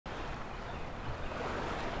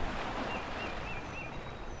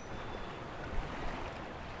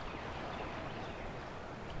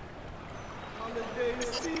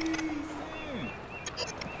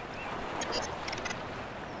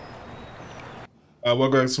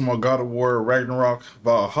Welcome back to more God of War Ragnarok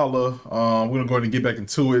Valhalla. We're gonna go ahead and get back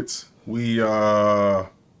into it. We are,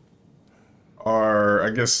 I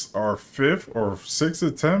guess, our 5th or 6th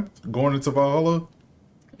attempt going into Valhalla,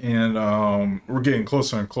 and we're getting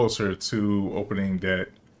closer and closer to opening that,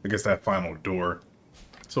 I guess, that final door.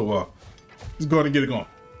 So let's go ahead and get it going.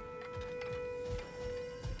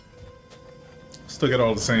 Still got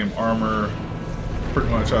all the same armor, pretty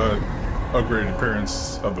much upgraded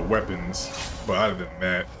appearance of the weapons, but other than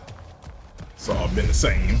that, it's all been the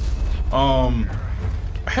same. I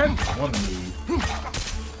had one move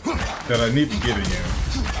that I need to get again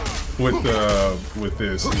with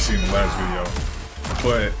this you seen in the last video,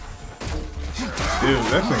 but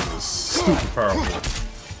that thing was super powerful.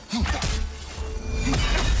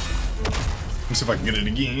 Let me see if I can get it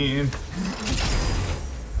again.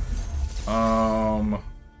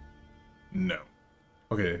 No.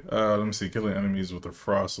 Okay, let me see. Killing enemies with a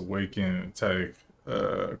Frost Awaken attack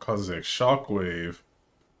causes a shockwave.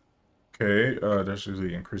 Okay, that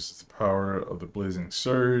usually increases the power of the Blazing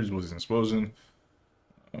Surge, Blazing Explosion.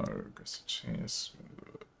 Gets a chance.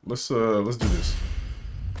 Let's do this.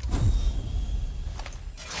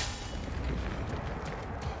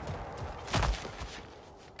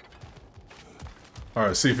 All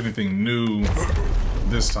right, see if anything new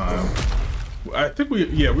this time. I think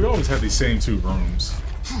we always had these same 2 rooms.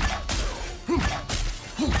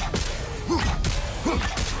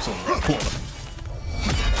 So cool.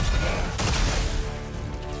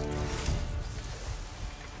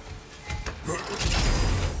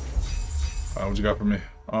 What you got for me?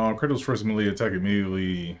 Kratos' first melee attack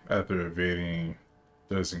immediately after evading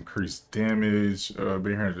does increase damage. Being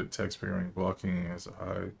here to attack sparing blocking has a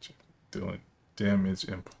high dealing damage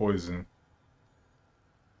and poison.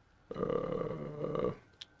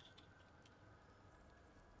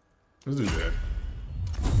 Let's do that.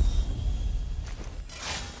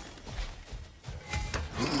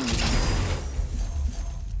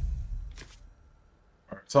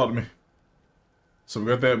 Alright, talk to me. So we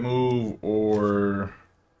got that move, or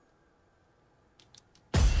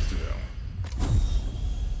let's do that one.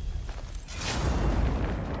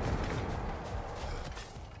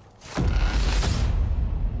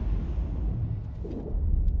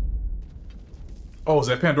 Oh, is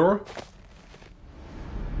that Pandora?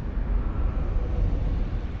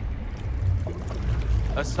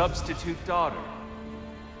 A substitute daughter.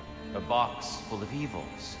 A box full of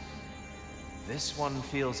evils. This one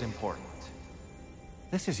feels important.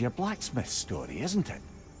 This is your blacksmith story, isn't it?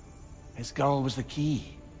 His girl was the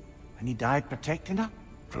key, and he died protecting her?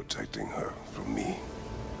 Protecting her from me.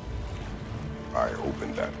 I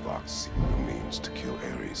opened that box seeking the means to kill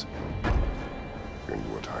Ares. And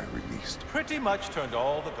what I released pretty much turned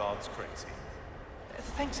all the gods crazy.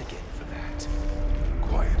 Thanks again for that.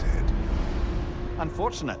 Quiet Head.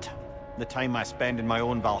 Unfortunate. The time I spend in my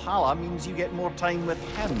own Valhalla means you get more time with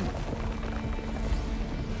him.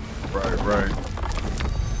 Right.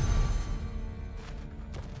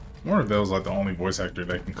 I wonder if that was like the only voice actor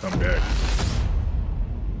that can come back.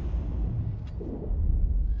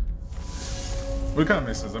 But it kind of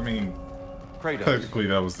makes sense. I mean, Kratos, technically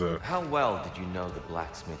that was the how well did you know the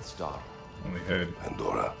blacksmith's daughter? only head.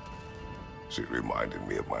 Pandora. She reminded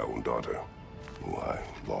me of my own daughter, who I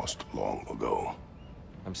lost long ago.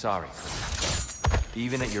 I'm sorry.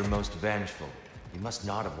 Even at your most vengeful, you must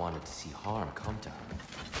not have wanted to see harm come to her.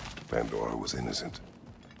 Pandora was innocent.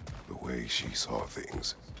 The way she saw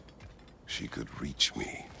things, she could reach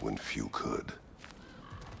me when few could.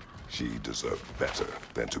 She deserved better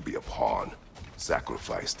than to be a pawn,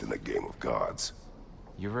 sacrificed in the game of gods.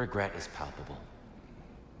 Your regret is palpable.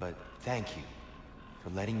 But thank you for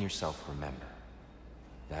letting yourself remember.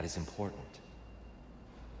 That is important.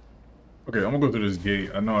 Okay, I'm gonna go through this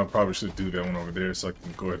gate. I know I probably should do that one over there so I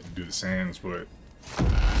can go ahead and do the sands, but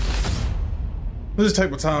let's just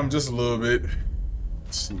take my time just a little bit.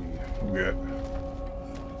 Let's see what we got.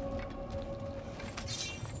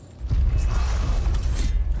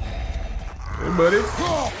 Hey, buddy.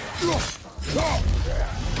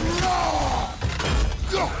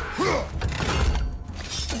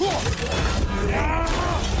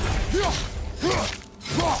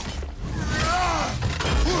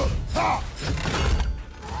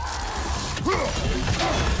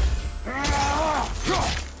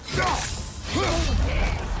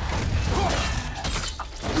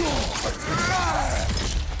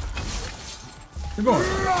 Keep going.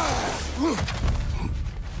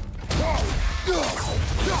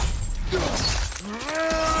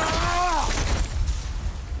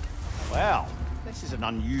 Well, This is an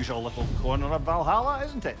unusual little corner of Valhalla,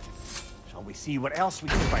 isn't it? Shall we see what else we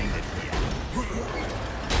can find in here?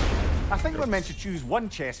 I think we're meant to choose one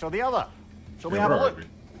chest or the other. Shall we have a look? Can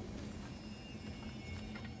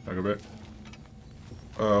I go back?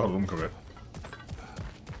 Hold on, let me come back.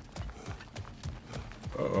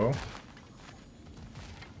 Uh-oh.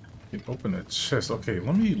 Can open a chest. Okay,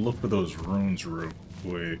 let me look for those runes real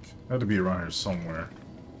quick. Had to be around here somewhere.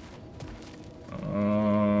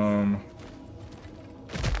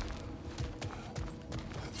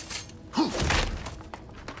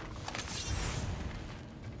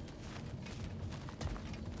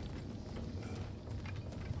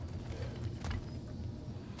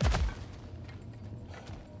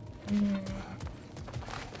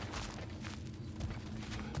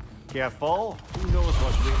 Careful. Who knows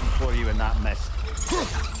what's waiting for you in that mist?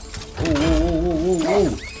 Whoa, whoa, whoa, whoa, whoa.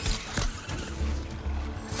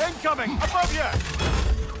 Incoming! Above you!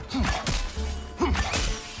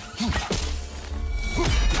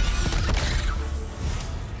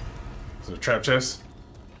 Is it a trap chest?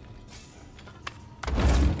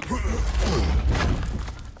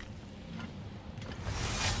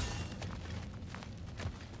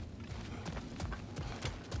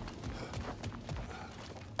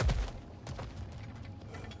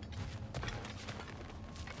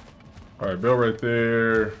 Alright, bell right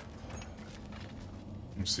there. Let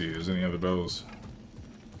me see, is there any other bells?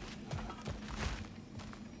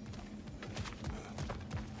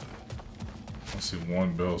 I see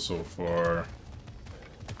one bell so far.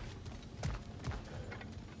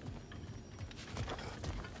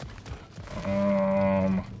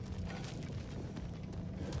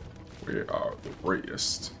 Where are the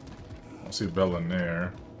rest? I don't see a bell in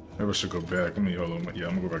there. Maybe I should go back. Let me hold on. Yeah,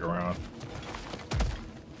 I'm gonna go back around.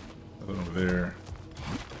 Nothing over there.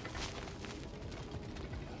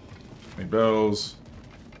 Any bells?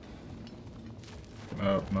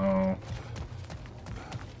 Up, no.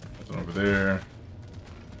 Nothing over there.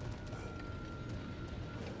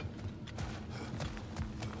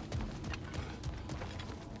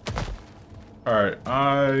 Alright,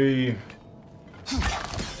 oh,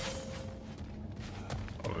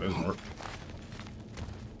 that doesn't work.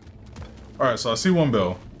 Alright, so I see one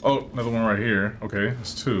bell. Oh, another one right here. Okay,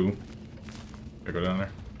 that's two. I go down there.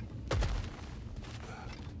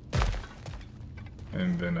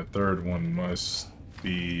 And then the third one must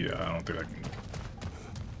be, I don't think I can.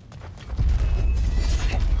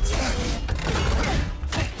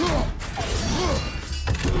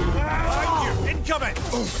 Incoming!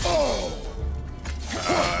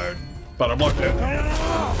 Thought I blocked that.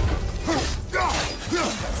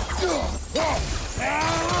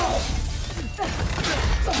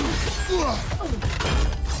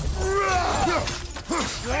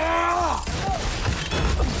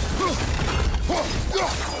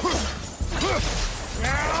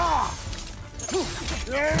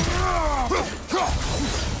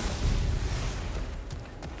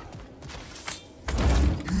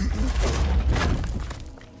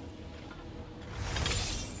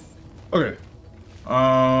 Okay.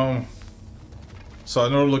 So I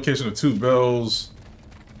know the location of two bells.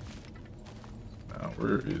 Now,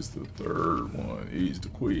 where is the third one? Is the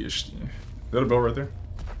question. Is that a bell right there?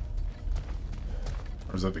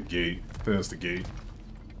 Or is that the gate? I think that's the gate.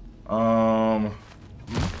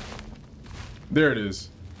 There it is.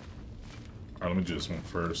 Alright, let me do this one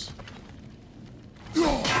first.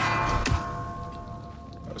 Alright,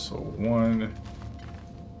 so 1,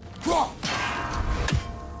 2.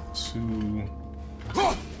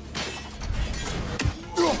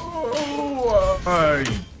 Oh,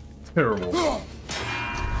 terrible.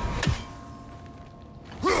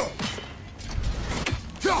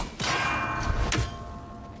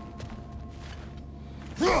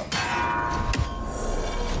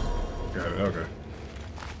 Got it, okay.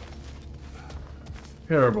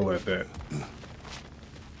 Terrible at that.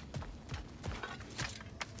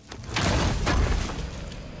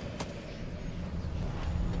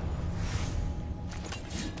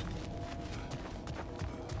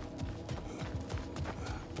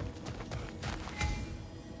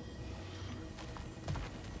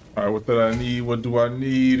 Alright, what did I need? What do I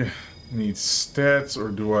need? Need stats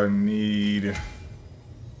or do I need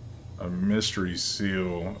a mystery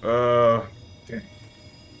seal? Dang.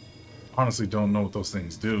 Honestly don't know what those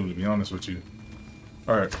things do, to be honest with you.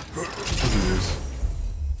 Alright, let's do this.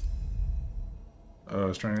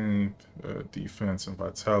 Strength, defense, and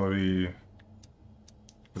vitality.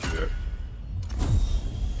 Let's do that.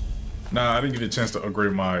 Nah, I didn't get a chance to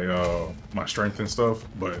upgrade my my strength and stuff,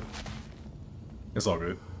 but it's all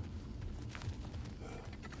good.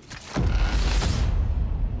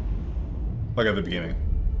 Like at the beginning.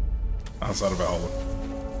 outside of Valhalla.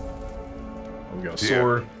 We got a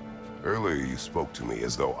sword. Earlier you spoke to me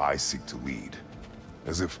as though I seek to lead,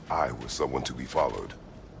 as if I were someone to be followed.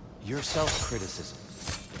 Your self-criticism,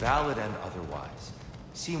 valid and otherwise,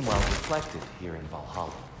 seem well reflected here in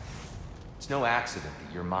Valhalla. It's no accident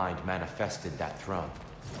that your mind manifested that throne.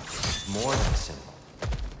 It's more than a symbol.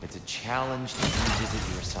 It's a challenge to revisit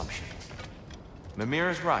your assumptions. Mimir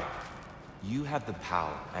is right. You have the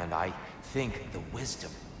power, and I think the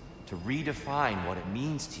wisdom, to redefine what it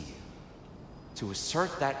means to you. To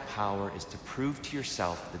assert that power is to prove to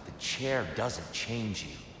yourself that the chair doesn't change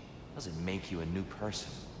you, doesn't make you a new person.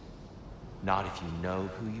 Not if you know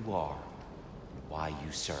who you are and why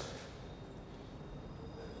you serve.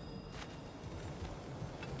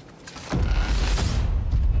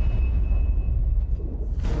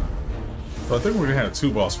 So I think we're gonna have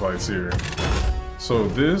 2 boss fights here. So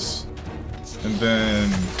this, and then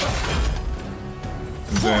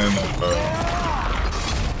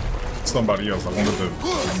somebody else, like one of the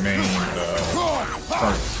main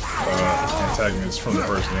antagonists from the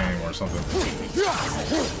first game or something.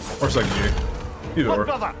 Or second game. Either Look, or.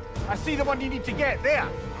 brother, I see the one you need to get there.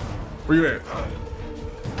 Where you at?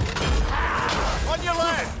 On your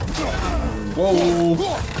left. Whoa!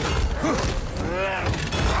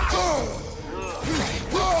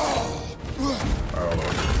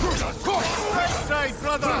 Right side,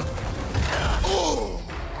 brother.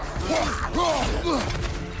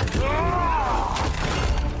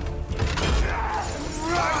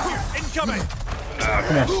 Incoming.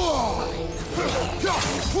 Come on.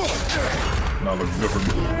 Not looking good for me.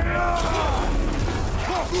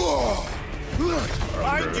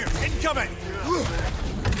 Behind you. Incoming.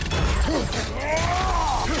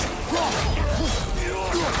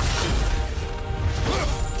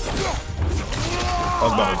 I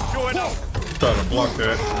was about to try to block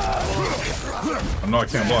that. I know I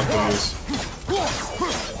can't block those.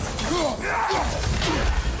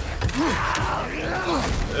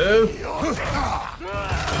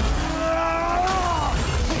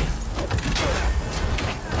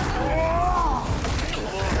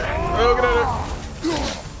 Oh, get out of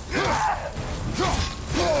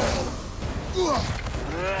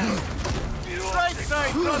Right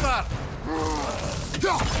side, brother.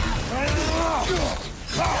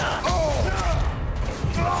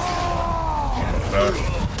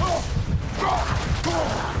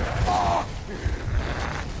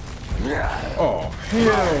 Oh,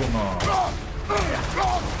 hell no.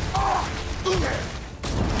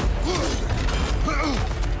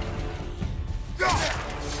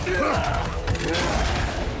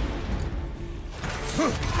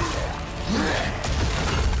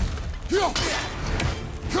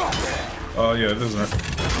 Oh yeah, it doesn't hurt.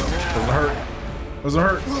 Doesn't hurt. Doesn't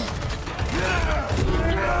hurt.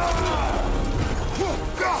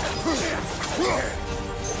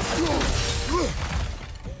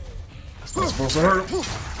 It's not supposed to hurt him.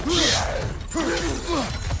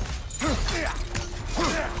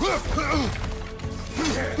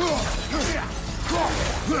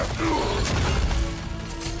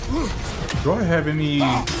 Do I have any?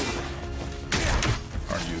 I'll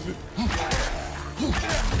use it.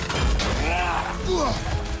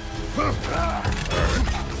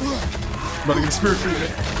 About to get spirit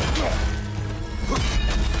treatment.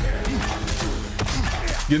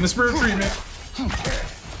 Getting the spirit treatment.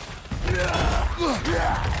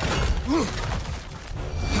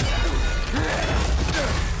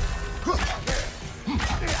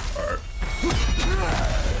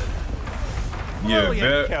 Yeah,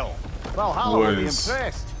 that kill. Valhalla will be was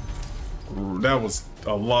impressed. that was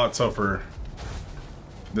a lot tougher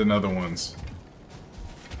than other ones.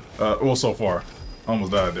 Well, so far,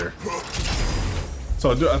 almost died there.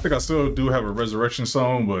 So I think I still do have a resurrection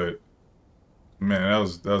song, but man, that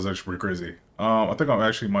was actually pretty crazy. I think I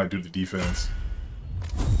actually might do the defense.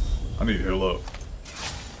 I need to heal up.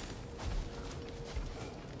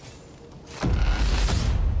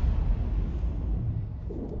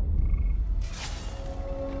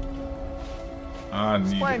 I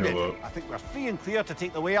need Splendid. to heal up. I think we're free and clear to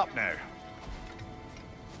take the way up now.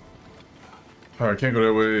 Alright, can't go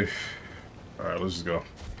that way. Alright, let's just go.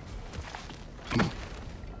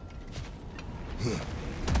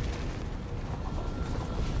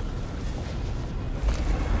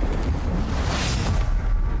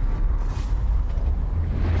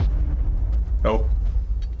 Oh.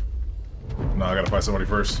 No, I gotta fight somebody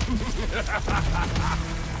first.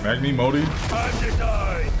 Magni, Modi?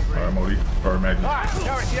 Alright, Modi. Or Magni. Ah,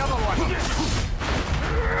 now it's the other one.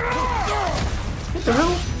 What the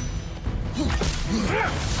hell?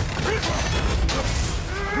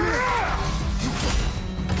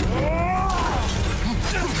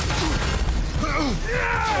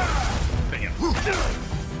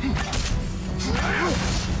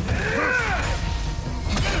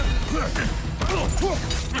 Come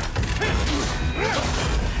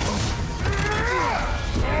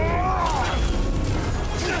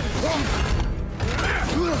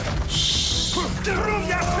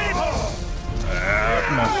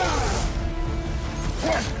on.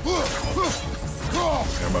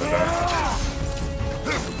 Yeah, I'm about to die.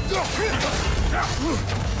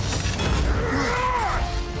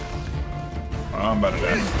 I'm about to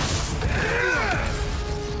die.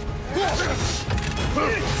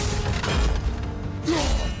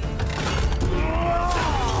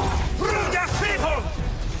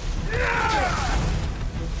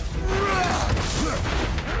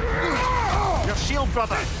 Your shield,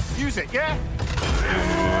 brother. Use it, yeah?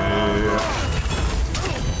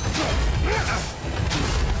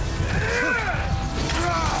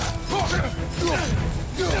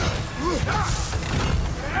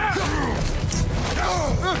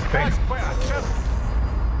 Thanks.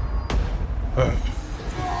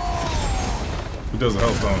 Who does the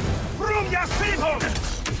health zone?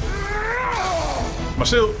 My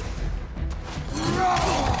shield.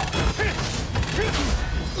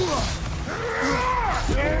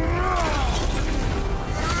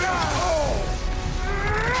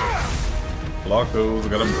 Block those. I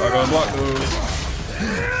gotta block those.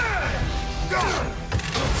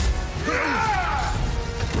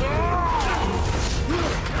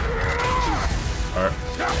 Alright.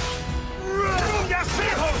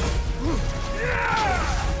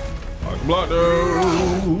 I can block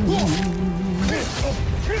those.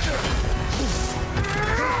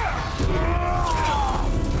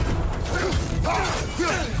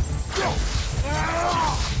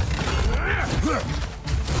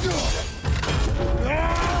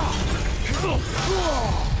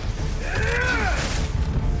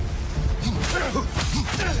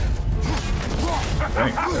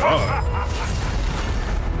 Thank God.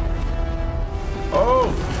 Oh!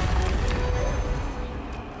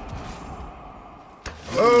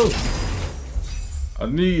 Oh! I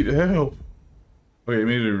need help. Okay,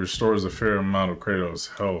 immediately restores a fair amount of Kratos'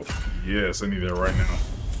 health. Yes, I need that right now.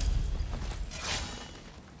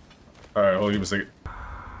 Alright, hold on, give me a second.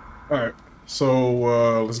 Alright,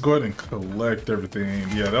 so let's go ahead and collect everything.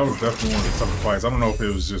 Yeah, that was definitely one of the tougher fights. I don't know if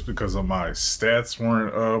it was just because of my stats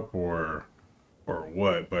weren't up or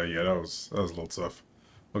what, but yeah, that was a little tough.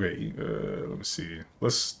 Okay, let me see.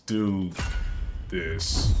 Let's do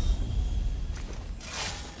this.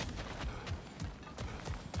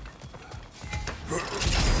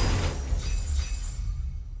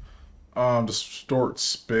 Distort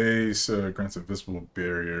space, grants invisible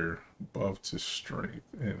barrier, buff to strength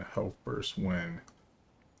and health burst when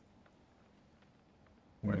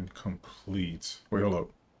complete. Wait, hold up.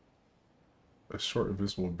 A short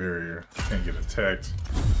invisible barrier, can't get attacked.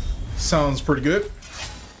 Sounds pretty good.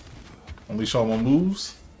 Unleash all my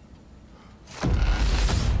moves.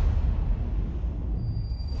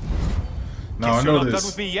 Now I know you're not this done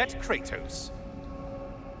with me yet, Kratos.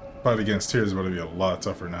 fight against Tyr is going to be a lot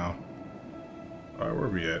tougher now. Alright, where are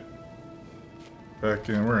we at? We're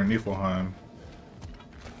in Niflheim.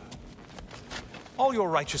 All your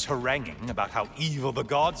righteous haranguing about how evil the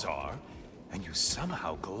gods are, and you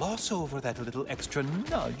somehow gloss over that little extra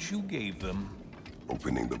nudge you gave them.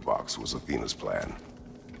 Opening the box was Athena's plan.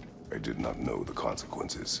 I did not know the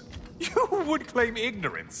consequences. You would claim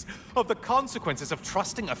ignorance of the consequences of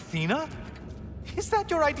trusting Athena? Is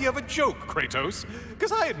that your idea of a joke, Kratos?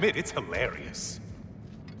 Because I admit it's hilarious.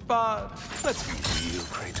 But let's be real,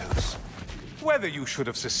 Kratos. Whether you should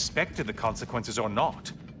have suspected the consequences or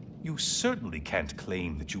not, you certainly can't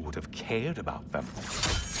claim that you would have cared about them.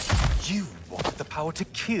 You wanted the power to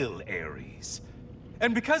kill Ares.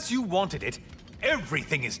 And because you wanted it,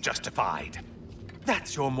 everything is justified.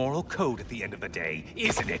 That's your moral code at the end of the day,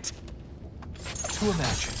 isn't it? To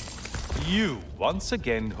imagine you once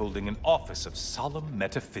again holding an office of solemn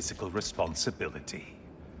metaphysical responsibility.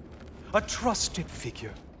 A trusted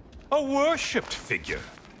figure. A worshipped figure.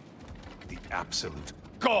 The absolute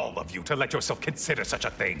gall of you to let yourself consider such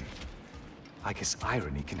a thing. I guess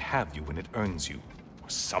irony can have you when it earns you, or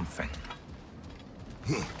something.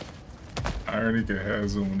 Irony can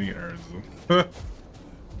have them when he earns them.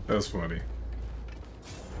 That's funny.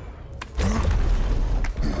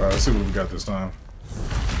 Alright, let's see what we got this time.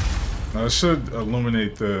 Now it should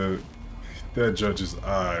illuminate that judge's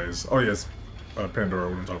eyes. Oh yes, Pandora,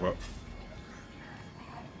 we're gonna talk about.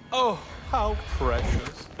 Oh, how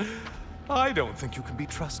precious. I don't think you can be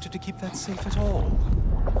trusted to keep that safe at all.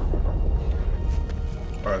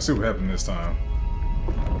 Alright, see what happened this time.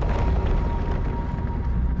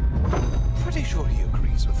 Pretty sure he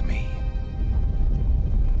agrees with me.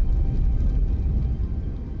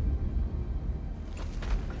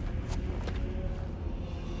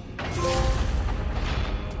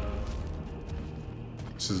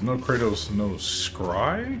 says no Kratos, no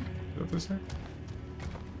Scry? Is that what this thing?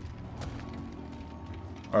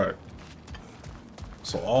 Alright.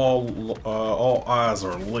 So all eyes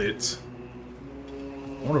are lit.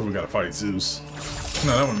 I wonder if we gotta fight Zeus.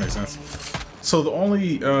 No, that wouldn't make sense. So the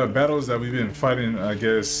only battles that we've been fighting, I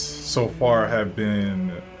guess, so far have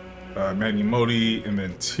been Magnimodi and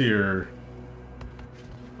then Tyr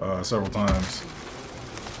several times.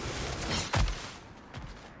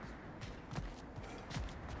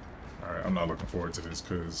 Alright, I'm not looking forward to this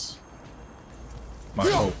because my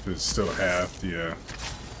hope is still half, yeah.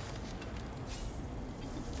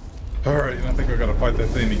 Alright, and I think I gotta fight that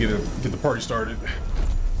thing to get the party started.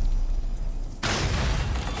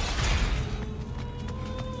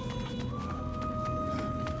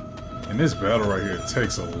 And this battle right here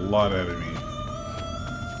takes a lot out of me.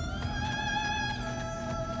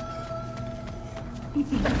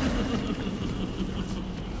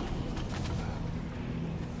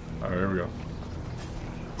 Alright, here we go.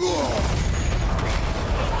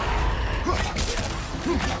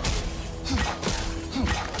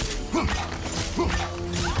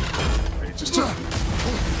 Hey, just took.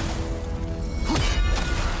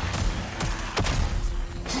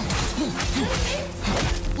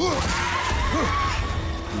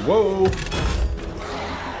 Whoa,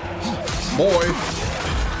 boy.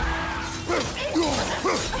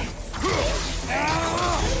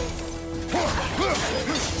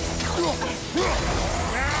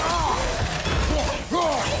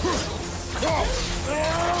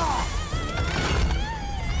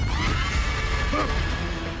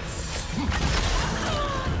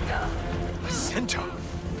 A centaur?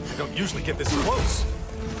 I don't usually get this close.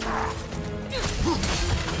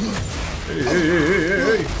 Hey, hey, hey,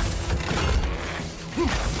 hey, hey.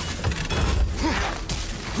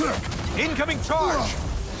 Incoming charge!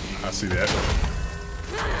 I see that.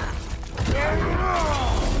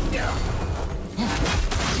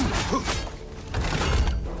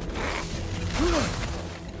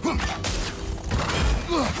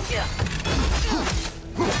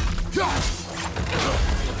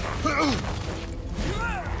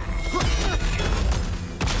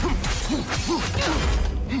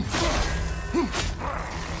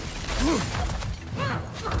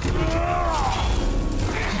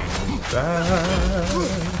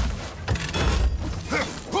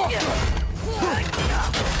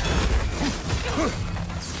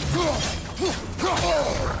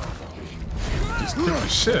 Just kill the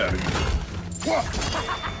shit out of you.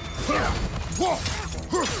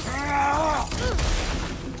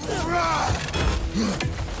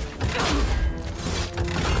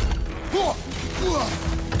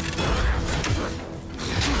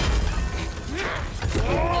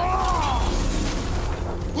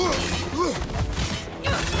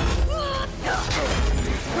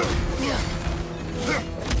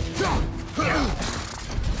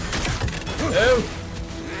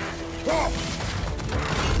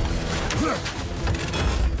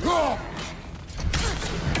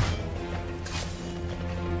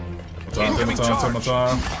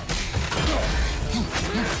 Time.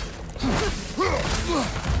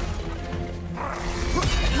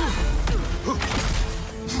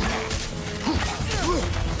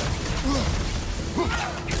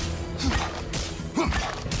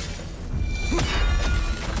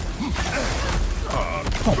 Oh,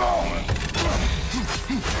 come on.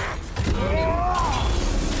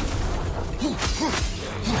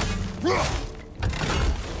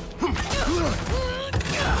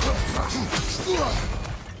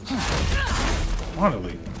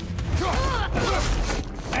 Finally. Yeah,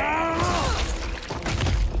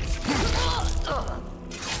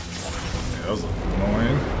 that was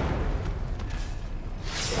annoying.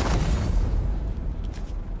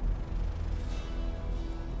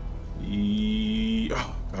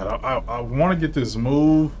 Oh, God, I want to get this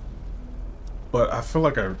move, but I feel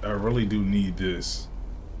like I really do need this.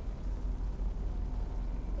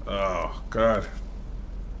 Oh, God.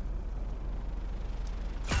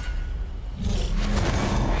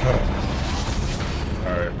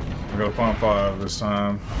 Alright, I got a Pond 5 this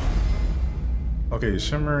time. Okay,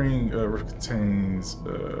 Shimmering contains,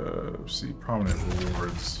 see, prominent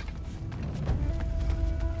rewards. Is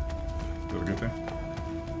that a good thing?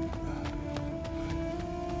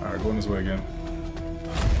 Alright, going this way again.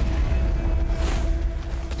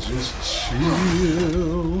 Just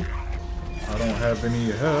chill. I don't have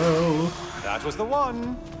any health. That was the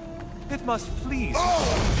one. It must please.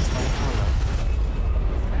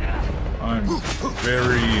 I'm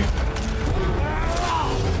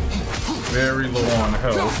very low on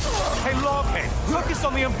health. Hey, Loghead, focus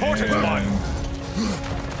on the important one.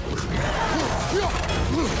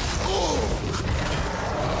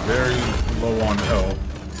 very low on health.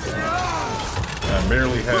 I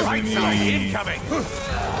barely have any.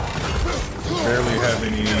 Barely have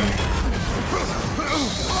any.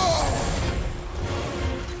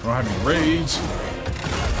 I don't have any rage.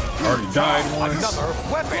 I already died once. Another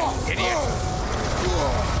weapon, idiot!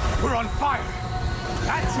 We're on fire!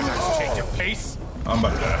 That's a nice change of pace! I'm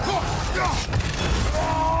about to die.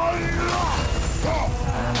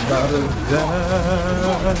 I'm about to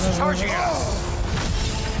die. It's charging us!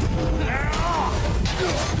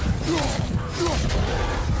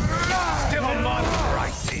 Still a monster, I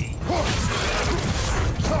see!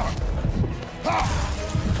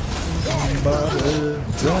 I'm about to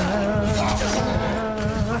die.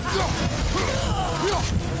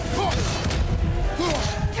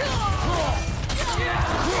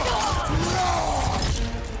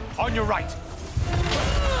 On your right.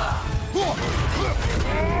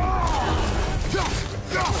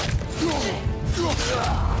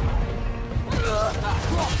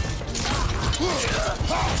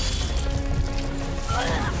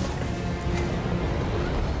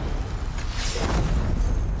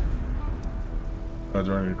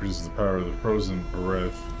 Adrenaline increases the power of the frozen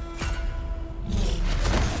breath.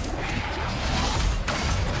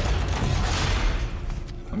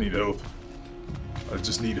 I need help. I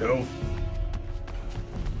just need help.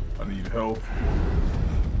 I need help.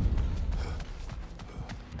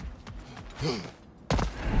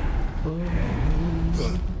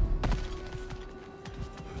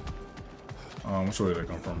 Which way did that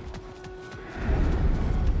come from?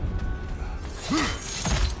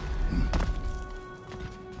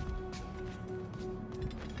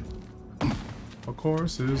 Of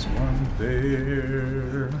course, there's one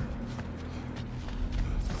there.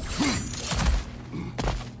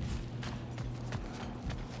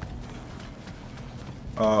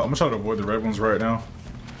 I'm gonna try to avoid the red ones right now,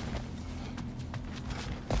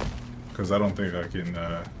 because I don't think I can.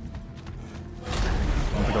 I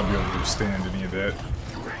don't think I'll be able to withstand any of that.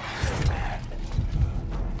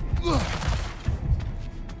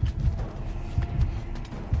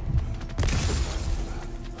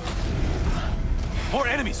 More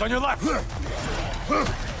enemies on your left. Now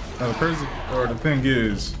the crazy, or the thing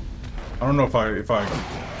is, I don't know if I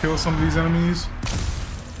kill some of these enemies,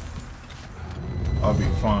 I'll be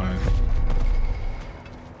fine.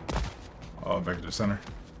 Oh, back to the center.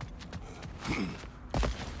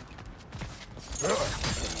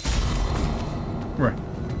 Right.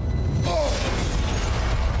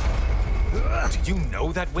 Did you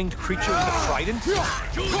know that winged creature with a trident?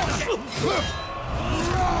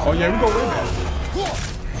 Oh yeah, we go way back.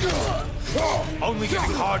 Only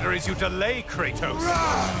getting harder as you delay, Kratos.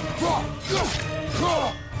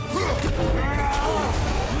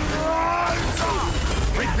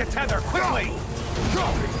 Break the tether, quickly!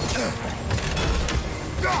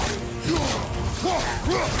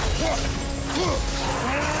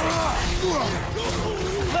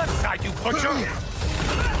 Left side, you butcher!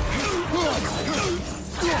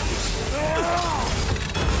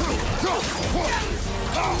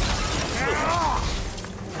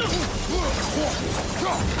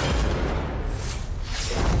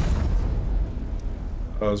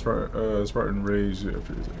 Spartan Rage. Yeah,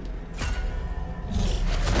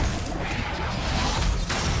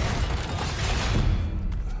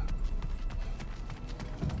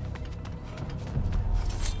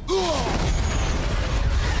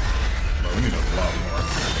 we need a lot more.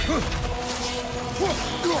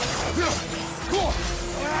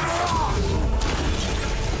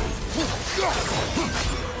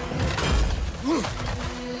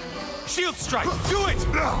 Shield strike! Do it!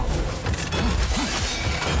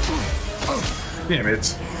 Damn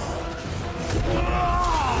it.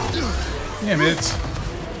 Damn it.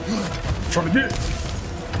 I'm trying to get it.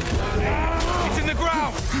 It's in the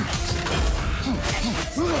ground!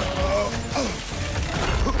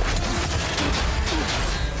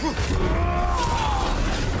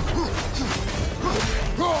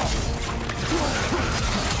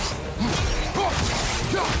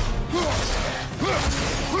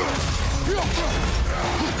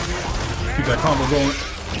 Keep that combo going.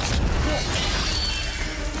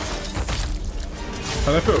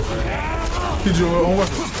 How'd that feel? Did your own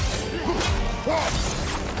weapon?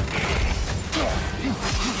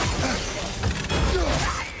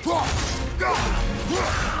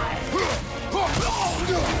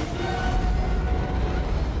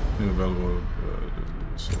 New available.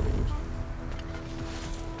 Sold.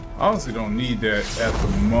 I honestly don't need that at the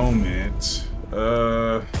moment.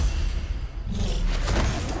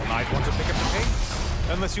 Might want to pick up the pace.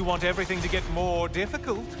 Unless you want everything to get more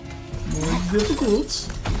difficult. More difficult?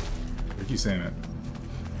 I keep saying that.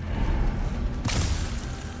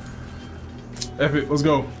 F it, let's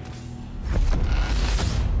go.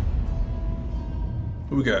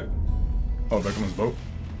 What we got? Oh, back on this boat.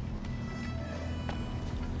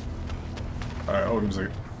 Alright, hold on a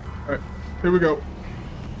second. Alright, here we go.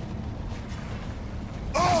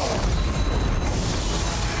 Oh,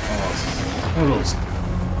 one of those.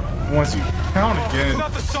 Once you count again.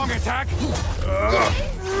 Not the song attack.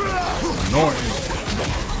 Annoying.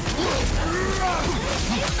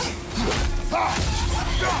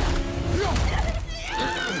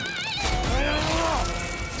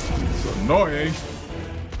 It's annoying.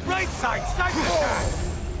 Right side, sniper attack.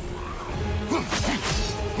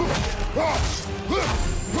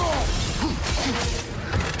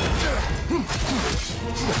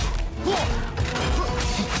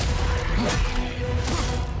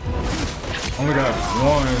 Only got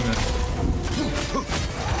one.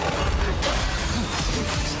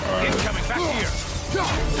 Right. Incoming back here.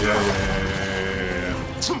 Yeah.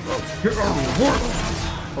 Get out of the way.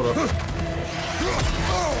 Hold up.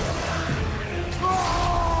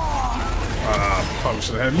 Probably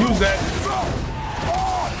should have used that.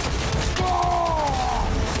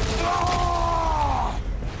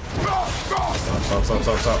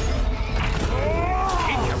 Stop.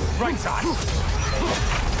 Incoming right side.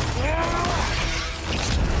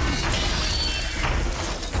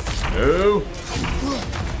 No.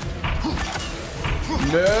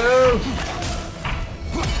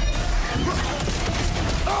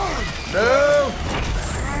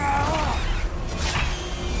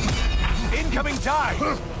 Incoming dive.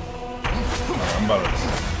 Right, I'm about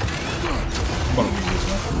to lose this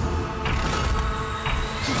one.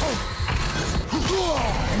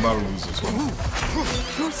 I'm about to lose this one.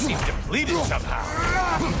 You seem depleted somehow.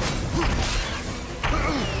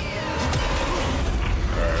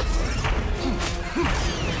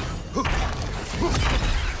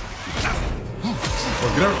 Oh,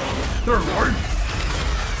 get out!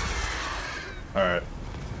 Alright.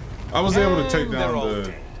 I was able to take down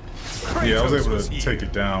the... Yeah, I was able to take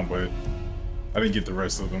it down, but I didn't get the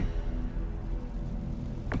rest of them.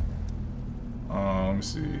 Let me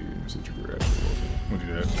see. Trigger after. We'll do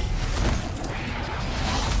that.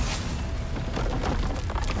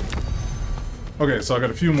 Okay, so I got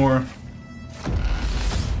a few more.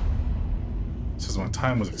 It says my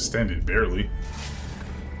time was extended, barely.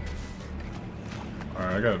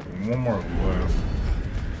 Alright, I got one more left.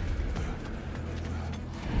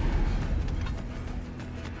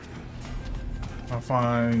 I'll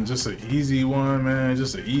find just an easy one, man.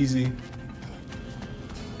 Just an easy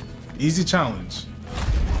challenge.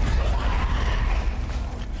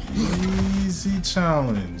 Easy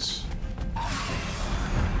challenge.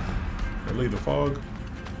 Leave the fog.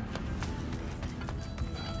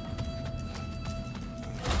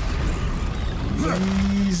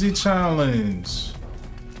 Easy challenge.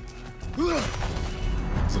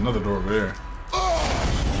 There's another door over there.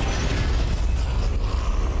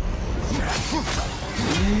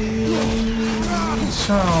 Easy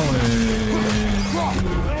challenge.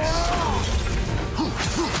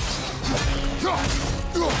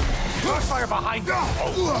 Crossfire behind you.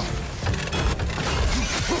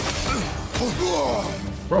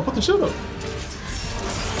 Bro, put the shield up.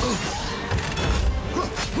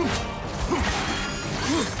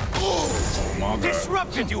 Oh my God.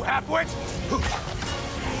 Disrupted, you halfwit.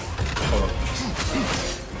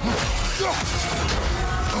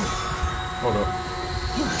 Hold up.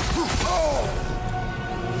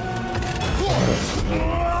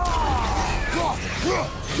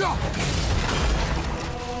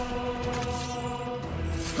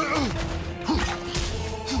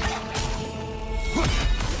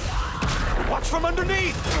 Watch from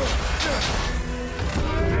underneath.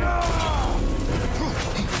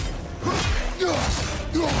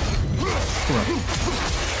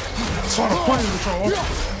 It's on a plane control.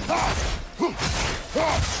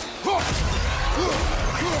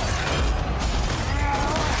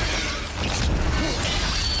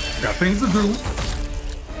 Got things to do.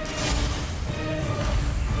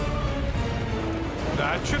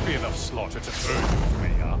 That should be enough slaughter to burn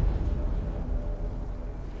me up.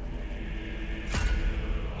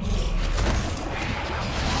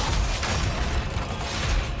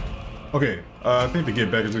 Okay, I think to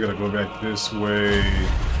get back, we gotta go back this way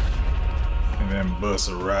and then bust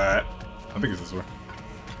a right. I think it's this way.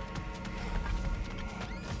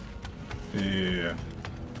 Yeah.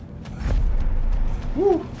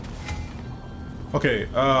 Woo. Okay,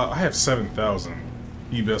 I have 7,000.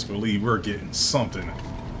 You best believe we're getting something.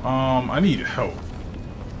 I need help,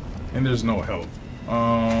 and there's no help.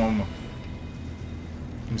 Let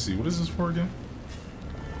me see. What is this for again?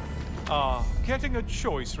 Ah, getting a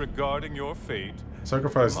choice regarding your fate.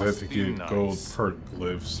 Sacrifice that to Must be get nice. gold per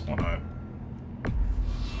glyphs. Why not?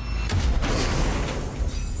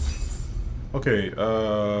 Okay,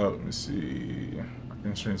 let me see. I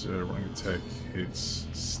can change the rank attack hits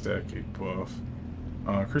stack a buff.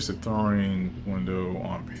 Increase the throwing window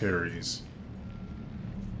on parries.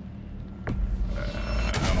 I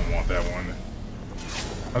don't want that one.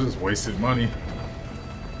 I just wasted money.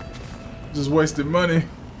 Just wasted money.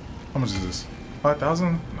 How much is this?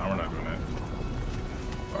 5,000? No, we're not doing that.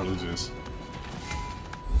 I'll lose this.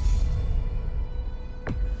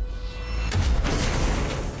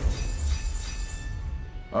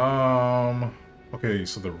 Okay,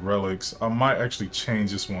 so the relics. I might actually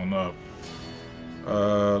change this one up.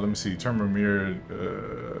 Let me see. Turn mirror.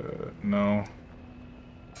 No.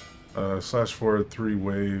 Slash forward 3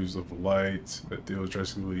 waves of light that deals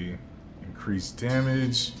drastically increased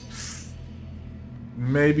damage.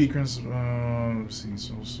 Maybe let's see.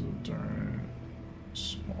 It's also turn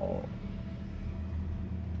small.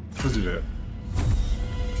 Let's do that.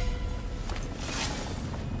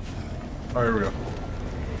 All right, here we go.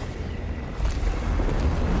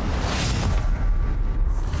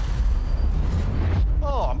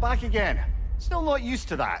 Oh, I'm back again. Still not used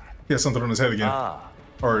to that. He has something on his head again.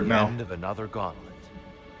 Or The now. end of another gauntlet.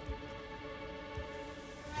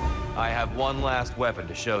 I have one last weapon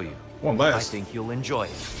to show you. One I last. think you'll enjoy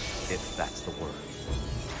it, if that's the word.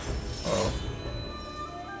 Uh-oh.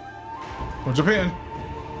 From Japan.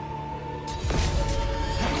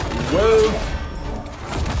 Whoa.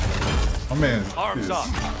 My man Arms is up.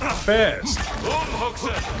 fast.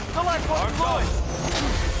 Select one,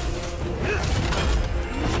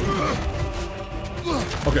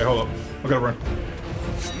 Okay, hold up. I gotta run.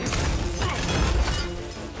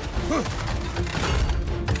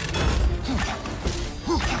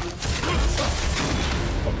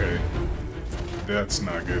 Okay. That's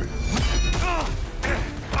not good.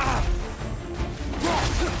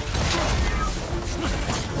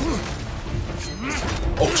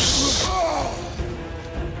 Oh, shit.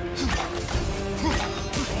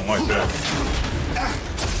 Don't like that.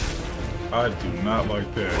 I do not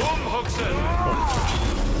like that. I do not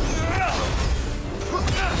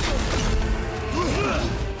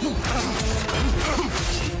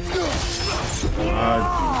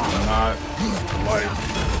like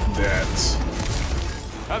that.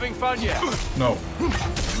 Having fun yet? No.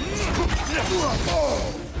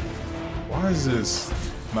 Why is this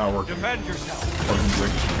not working? Defend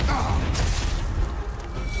yourself.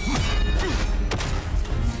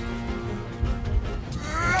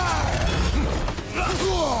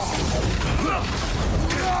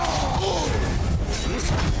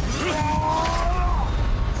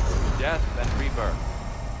 Death and rebirth.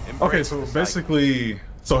 Okay, Embrace so the cycle. basically,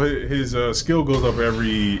 so his skill goes up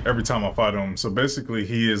every time I fight him. So basically,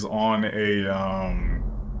 he is on a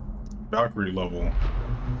Valkyrie level.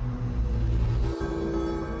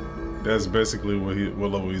 That's basically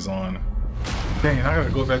what level he's on. Dang, I gotta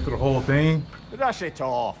go back through the whole thing. Rush it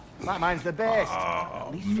off. That man's the best. Oh,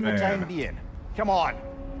 At least for the man. time being. Come on.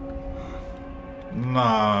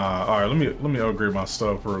 Nah. All right, let me upgrade my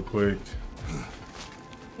stuff real quick.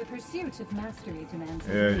 The pursuit of mastery demands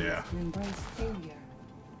the Yeah, willingness yeah. to embrace failure,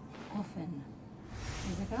 often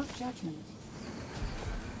and without judgment.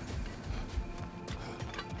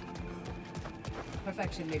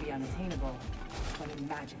 Perfection may be unattainable, but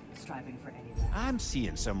imagine striving for any less. I'm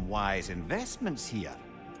seeing some wise investments here.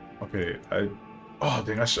 Okay, oh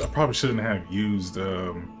dang, I probably shouldn't have used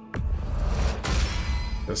that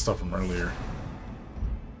stuff from earlier.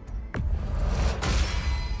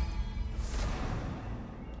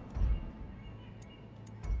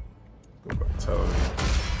 Go vitality.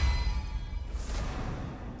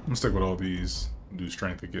 I'm gonna stick with all these. Do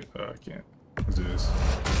strength to get. I can't. Let's do this.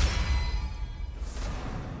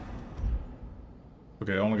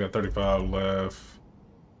 Okay, I only got 35 left.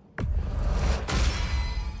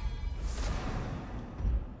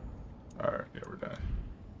 Alright, yeah, we're done.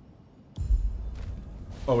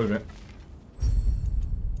 Oh, wait a minute.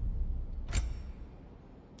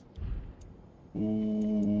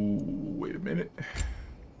 Ooh, wait a minute.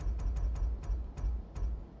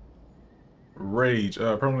 Rage.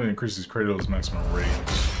 Permanently increases Kratos' maximum rage.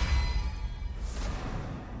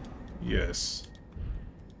 Yes.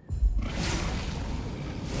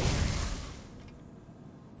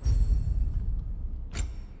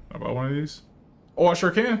 How about one of these? Oh, I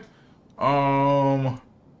sure can.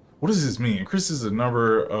 What does this mean? Increases the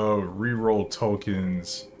number of reroll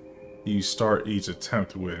tokens you start each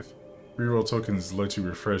attempt with. Reroll tokens let you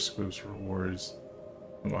refresh clips, rewards,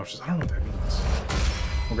 new options. I don't know what that means.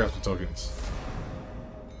 We'll grab some tokens.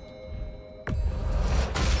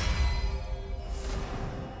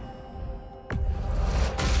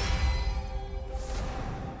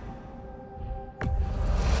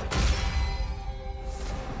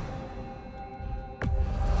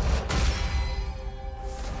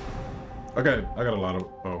 Okay, I got a lot of.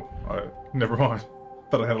 Oh, never mind.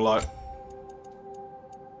 Thought I had a lot.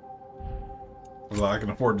 I was like, I can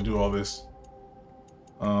afford to do all this.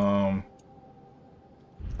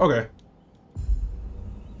 Okay.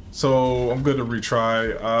 So I'm good to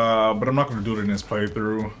retry, but I'm not gonna do it in this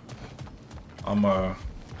playthrough.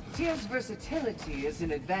 Tyr's versatility is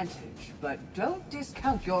an advantage, but don't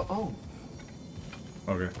discount your own.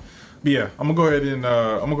 Okay. But yeah, I'm gonna go ahead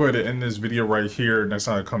and end this video right here. Next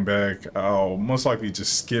time I come back, I'll most likely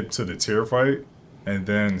just skip to the Tyr fight and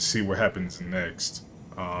then see what happens next.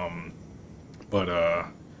 Yeah.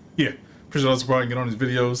 Appreciate all the support I can get on these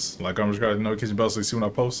videos. Like, comment, subscribe, notification bell so you see when I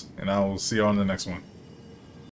post, and I will see y'all in the next one.